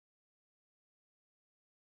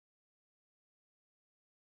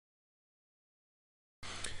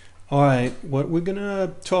Alright, what we're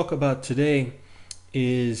gonna talk about today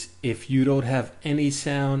is if you don't have any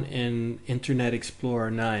sound in Internet Explorer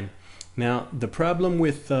 9. Now, the problem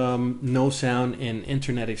with no sound in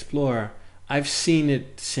Internet Explorer, I've seen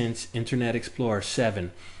it since Internet Explorer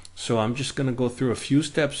 7. So I'm just gonna go through a few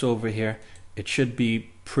steps over here. It should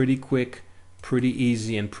be pretty quick, pretty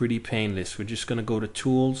easy, and pretty painless. We're just gonna go to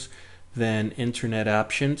Tools, then Internet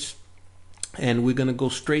Options, and we're gonna go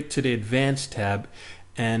straight to the Advanced tab.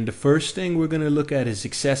 And the first thing we're going to look at is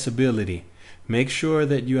accessibility. Make sure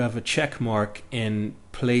that you have a check mark in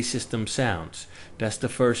Play System Sounds. That's the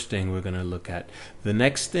first thing we're going to look at. The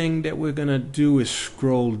next thing that we're going to do is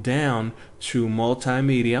scroll down to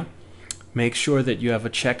Multimedia. Make sure that you have a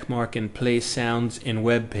check mark in Play Sounds in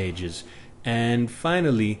Web Pages. And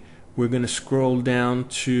finally, we're going to scroll down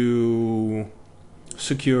to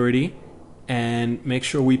Security and make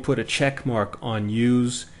sure we put a check mark on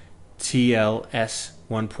Use TLS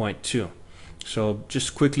 1.2. So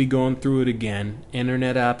just quickly going through it again: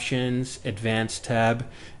 Internet Options, Advanced tab,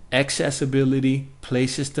 Accessibility, Play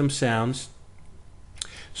System Sounds,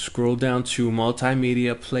 scroll down to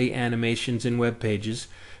Multimedia, Play Animations in Web Pages,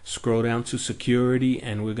 scroll down to Security,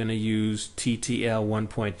 and we're going to use TTL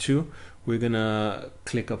 1.2. We're going to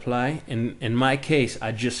click Apply. In my case,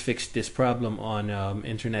 I just fixed this problem on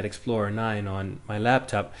Internet Explorer 9 on my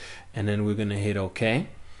laptop, and then we're going to hit OK.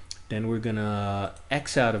 Then we're gonna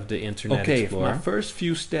X out of the Internet Explorer. If my first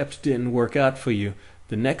few steps didn't work out for you,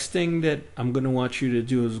 the next thing that I'm gonna want you to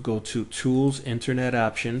do is go to Tools, Internet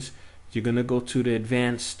Options. You're gonna go to the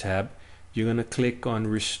Advanced tab. You're gonna click on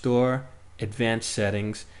Restore Advanced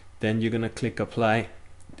Settings. Then you're gonna click Apply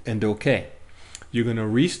and OK. You're gonna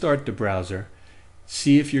restart the browser.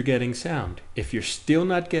 See if you're getting sound. If you're still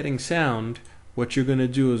not getting sound, what you're gonna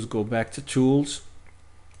do is go back to Tools,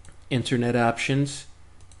 Internet Options,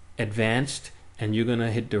 Advanced, and you're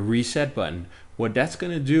gonna hit the reset button. What that's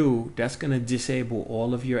gonna do, that's gonna disable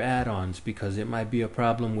all of your add-ons, because it might be a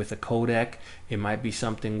problem with a codec. It might be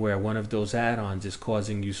something where one of those add-ons is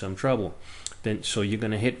causing you some trouble. Then so you're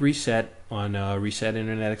gonna hit reset on Reset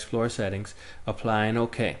Internet Explorer Settings, Apply, and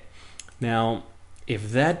OK. Now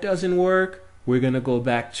if that doesn't work, we're gonna go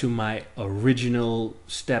back to my original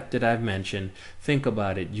step that I've mentioned. Think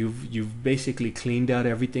about it. You've basically cleaned out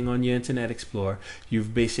everything on your Internet Explorer.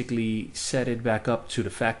 You've basically set it back up to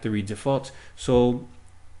the factory defaults. So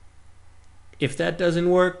if that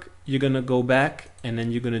doesn't work, you're gonna go back and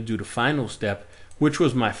then you're gonna do the final step, which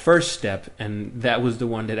was my first step, and that was the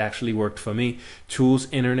one that actually worked for me. Tools,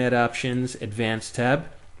 Internet Options, Advanced tab.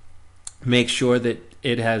 Make sure that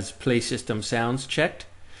it has Play System Sounds checked.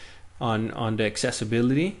 On the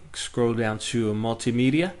accessibility, scroll down to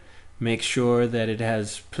Multimedia, make sure that it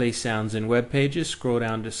has Play Sounds in Web Pages, scroll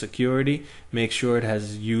down to Security, make sure it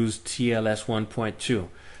has used TLS 1.2.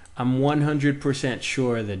 I'm 100%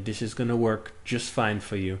 sure that this is going to work just fine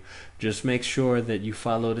for you. Just make sure that you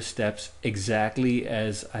follow the steps exactly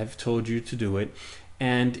as I've told you to do it.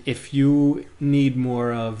 And if you need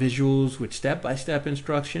more visuals with step-by-step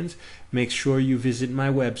instructions, make sure you visit my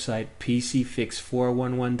website,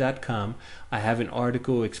 pcfix411.com. I have an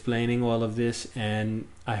article explaining all of this, and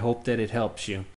I hope that it helps you.